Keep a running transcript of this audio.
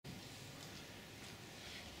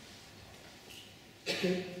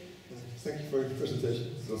Okay, thank you for your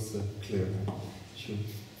presentation. It was clear. Sure.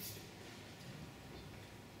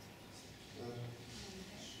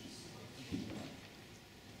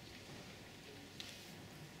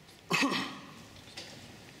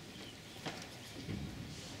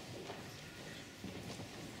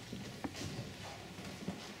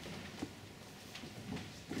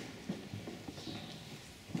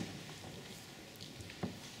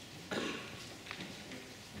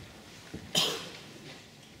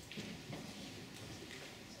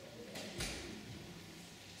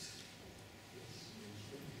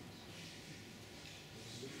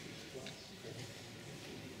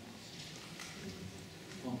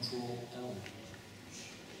 Control L.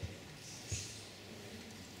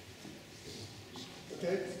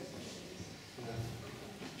 Okay.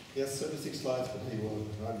 Yes, 36 slides, but he will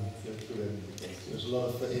run through them because there's a lot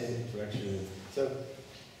of interaction. So,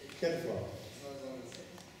 get it floor.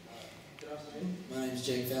 Good afternoon. My name is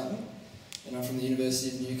Jake Fountain, and I'm from the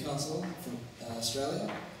University of Newcastle, from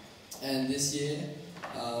Australia. And this year,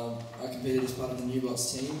 I competed as part of the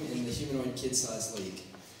Newbots team in the Humanoid Kid-Size League.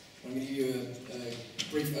 I'm going to give you a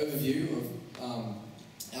brief overview of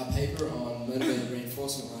our paper on motivated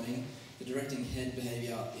reinforcement learning, the directing head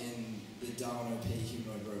behaviour in the darwin-op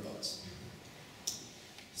humanoid robots.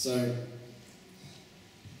 So,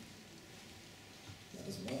 that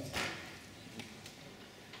doesn't work.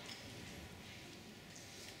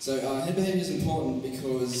 So head behaviour is important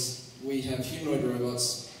because we have humanoid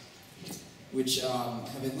robots which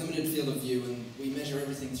have a limited field of view, and we measure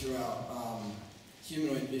everything through our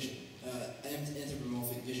humanoid vision,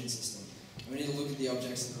 anthropomorphic vision system. And we need to look at the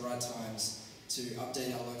objects at the right times to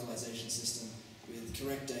update our localization system with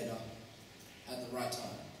correct data at the right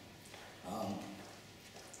time.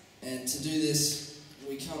 And to do this,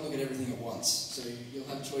 we can't look at everything at once. So you'll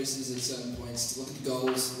have choices at certain points to look at the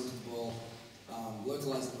goals, look at the ball,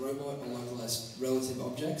 localize the robot, or localize relative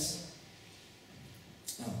objects.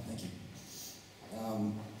 Oh, thank you.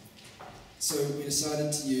 So we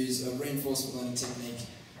decided to use a reinforcement learning technique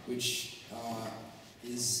which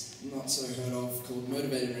is not so heard of, called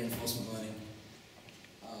motivated reinforcement learning.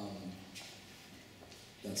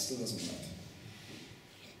 That still doesn't work.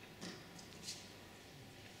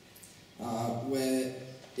 Where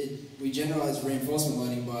we generalize reinforcement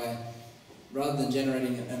learning by, rather than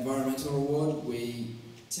generating an environmental reward, we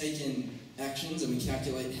take in actions and we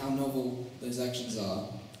calculate how novel those actions are.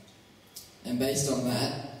 And based on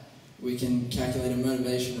that, we can calculate a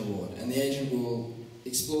motivation reward. And the agent will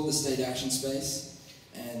explore the state action space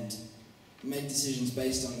and make decisions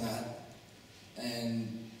based on that.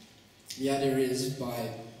 And the idea is, by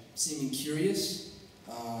seeming curious,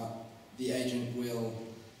 the agent will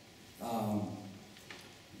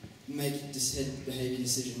make head behaviour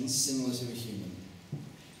decisions similar to a human.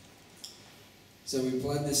 So we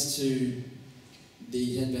applied this to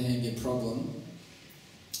the head behaviour problem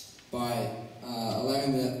by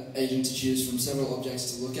allowing the agent to choose from several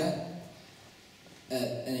objects to look at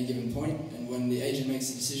any given point, and when the agent makes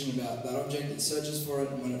a decision about that object, it searches for it,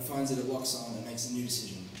 and when it finds it, it locks on and makes a new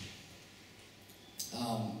decision.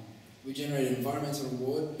 We generate an environmental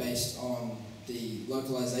reward based on the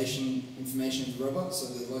localization information of the robot, so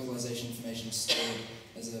the localization information is stored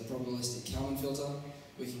as a probabilistic Kalman filter.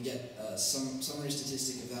 We can get some summary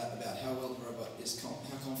statistic of that about how well the robot is, how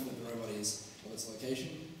confident the robot is of its location.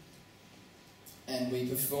 And we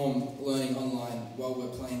perform learning online while we're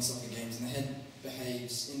playing soccer games, and the head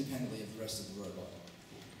behaves independently of the rest of the robot.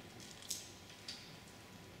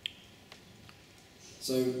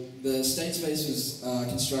 So the state space was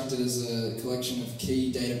constructed as a collection of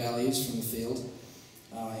key data values from the field,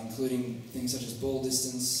 including things such as ball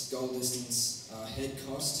distance, goal distance, head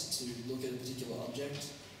cost to look at a particular object,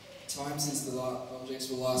 time since the objects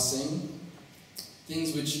were last seen,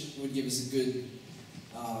 things which would give us a good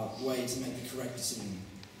way to make the correct decision.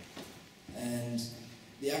 And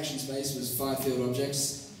the action space was 5 field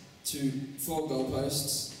objects, 4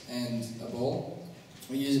 goalposts and a ball.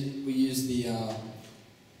 We use the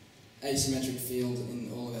asymmetric field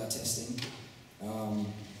in all of our testing,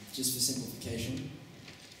 just for simplification.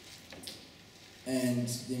 And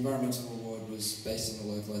the environmental reward was based on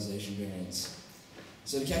the localization variance.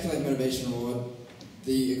 So to calculate motivation reward,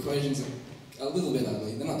 the equations are a little bit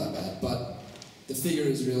ugly. They're not that bad, but the figure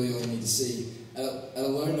is really all you need to see. At a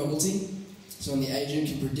low novelty, so when the agent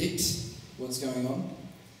can predict what's going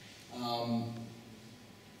on,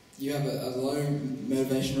 you have a low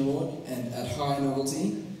motivation reward, and at high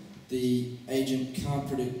novelty, the agent can't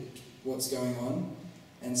predict what's going on,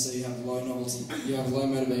 and so you have low novelty, you have low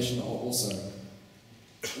motivation also.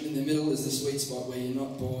 And in the middle is the sweet spot where you're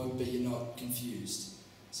not bored but you're not confused,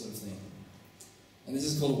 sort of thing. And this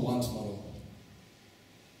is called a want model.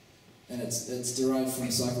 And it's derived from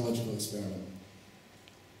a psychological experiment.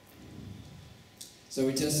 So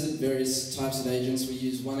we tested various types of agents. We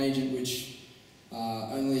used one agent which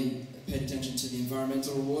only paid attention to the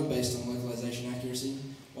environmental reward based on localization accuracy,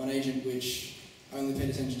 one agent which only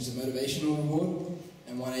paid attention to motivational reward,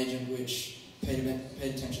 and one agent which paid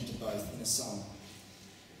attention to both in a sum.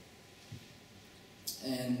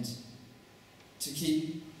 And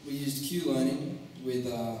we used Q-learning with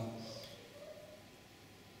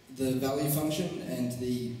the value function and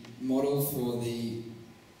the model for the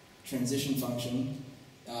transition function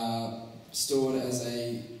stored as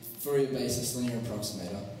a Fourier basis linear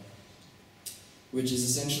approximator, which is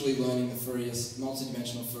essentially learning the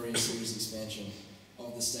multidimensional Fourier series expansion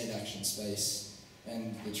of the state action space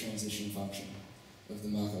and the transition function of the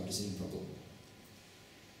Markov decision problem.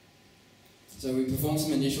 So we performed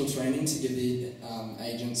some initial training to give the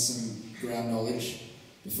agents some ground knowledge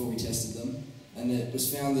before we tested them, and it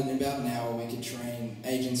was found that in about an hour we could train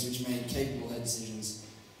agents which made capable head decisions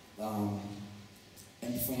and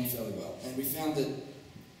performed fairly well. And we found that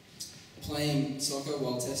playing soccer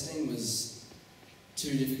while testing was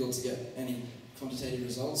too difficult to get any quantitative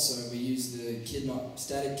results, so we used the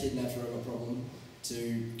static kidnapped robot problem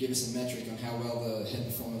to give us a metric on how well the head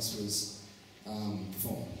performance was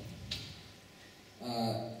performing.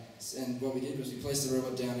 And what we did was we placed the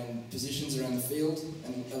robot down in positions around the field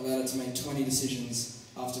and allowed it to make 20 decisions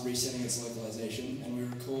after resetting its localization, and we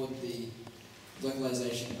record the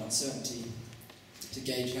localization uncertainty to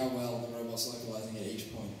gauge how well the robot's localizing at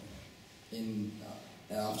each point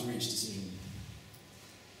after each decision.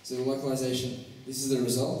 So the localization, this is the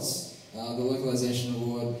results. The localization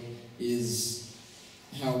reward is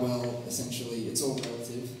how well, essentially, it's all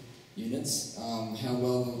relative units, how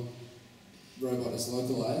well the robot is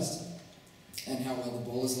localized and how well the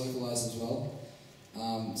ball is localized as well.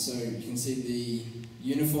 So you can see the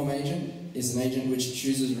uniform agent is an agent which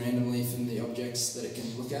chooses randomly from the objects that it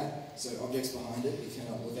can look at. So objects behind it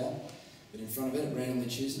cannot look at, but in front of it randomly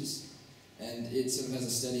chooses. And it sort of has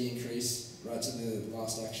a steady increase right to the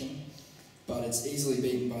last action. But it's easily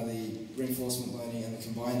beaten by the reinforcement learning and the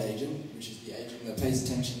combined agent, which is the agent that pays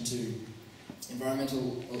attention to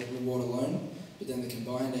environmental reward alone, but then the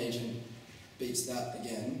combined agent beats that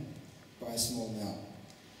again by a small amount.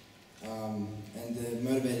 And the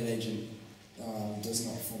motivated agent does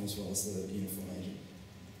not perform as well as the uniform agent.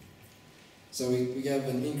 So we have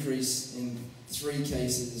an increase in 3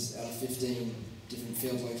 cases out of 15 different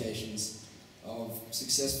field locations of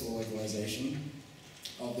successful localization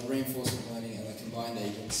of the reinforcement learning and the combined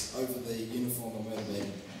agents over the uniform or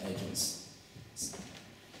motivated agents.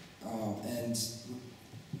 And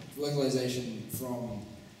localization from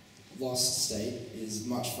lost state is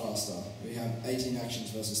much faster. We have 18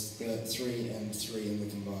 actions versus 3 and 3 in the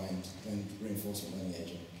combined and reinforcement learning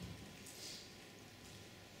agent.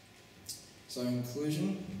 So in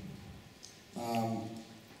conclusion,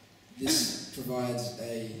 this provides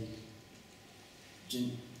a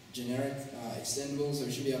generic extendable, so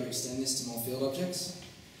we should be able to extend this to more field objects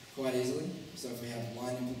quite easily. So if we have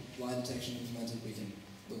line detection implemented, we can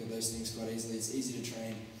look at those things quite easily. It's easy to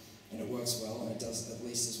train, and it works well, and it does at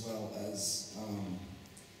least as well as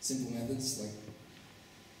simple methods.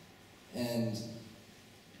 And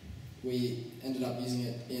we ended up using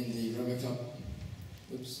it in the RoboCup,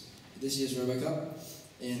 this year's RoboCup,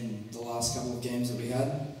 in the last couple of games that we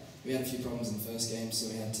had. We had a few problems in the first game, so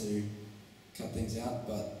we had to cut things out,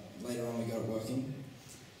 but later on we got it working.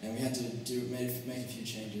 And we had to make a few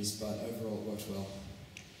changes, but overall it worked well.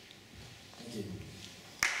 Thank you.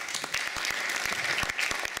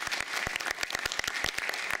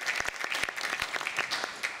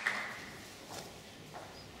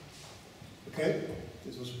 Okay,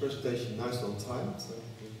 this was a presentation nice on time, so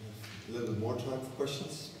we have a little bit more time for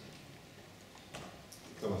questions.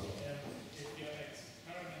 Come on. If your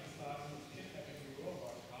experiment starts with kidnapping the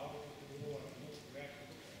robot, how would the robot look? Where to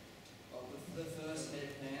look at? Well, the first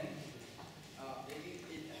plan,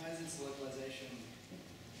 it has its localization.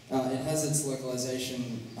 It has its localization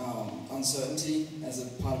uncertainty as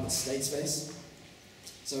a part of its state space,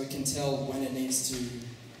 so it can tell when it needs to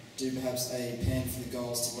do perhaps a pan for the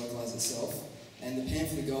goals to localize itself, and the pan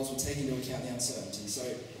for the goals will take into account the uncertainty. So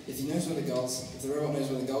if the robot knows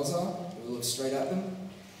where the goals are, it will look straight at them,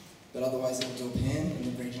 but otherwise it will do a pan in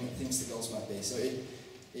the region it thinks the goals might be. So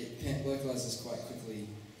it localizes quite quickly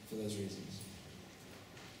for those reasons.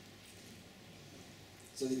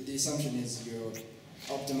 So the assumption is you're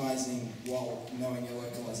optimizing while knowing your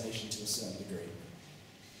localization to a certain degree.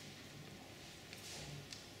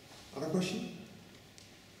 Other question?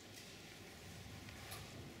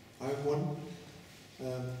 I have one.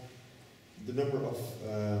 The number of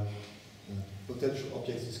potential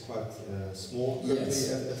objects is quite small currently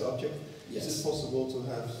as object. Yes. Is it possible to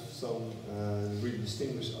have some really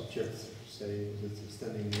distinguished objects, say,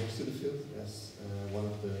 standing next to the field as one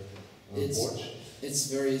of the boards? It's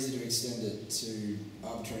very easy to extend it to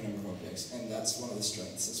arbitrary number of objects, and that's one of the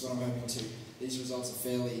strengths. That's what I'm hoping to. These results are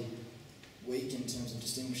fairly weak in terms of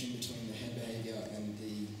distinguishing between the head behaviour and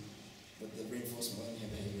the reinforcement learning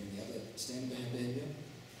head behaviour and the other standard behaviour.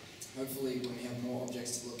 Hopefully, when we have more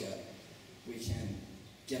objects to look at, we can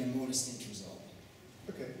get a more distinct result.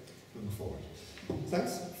 Okay, looking forward.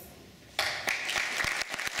 Thanks.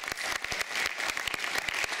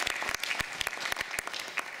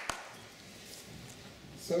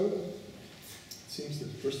 So, it seems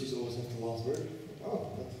that trustees always have the last word. Oh,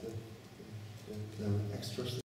 that's the extra.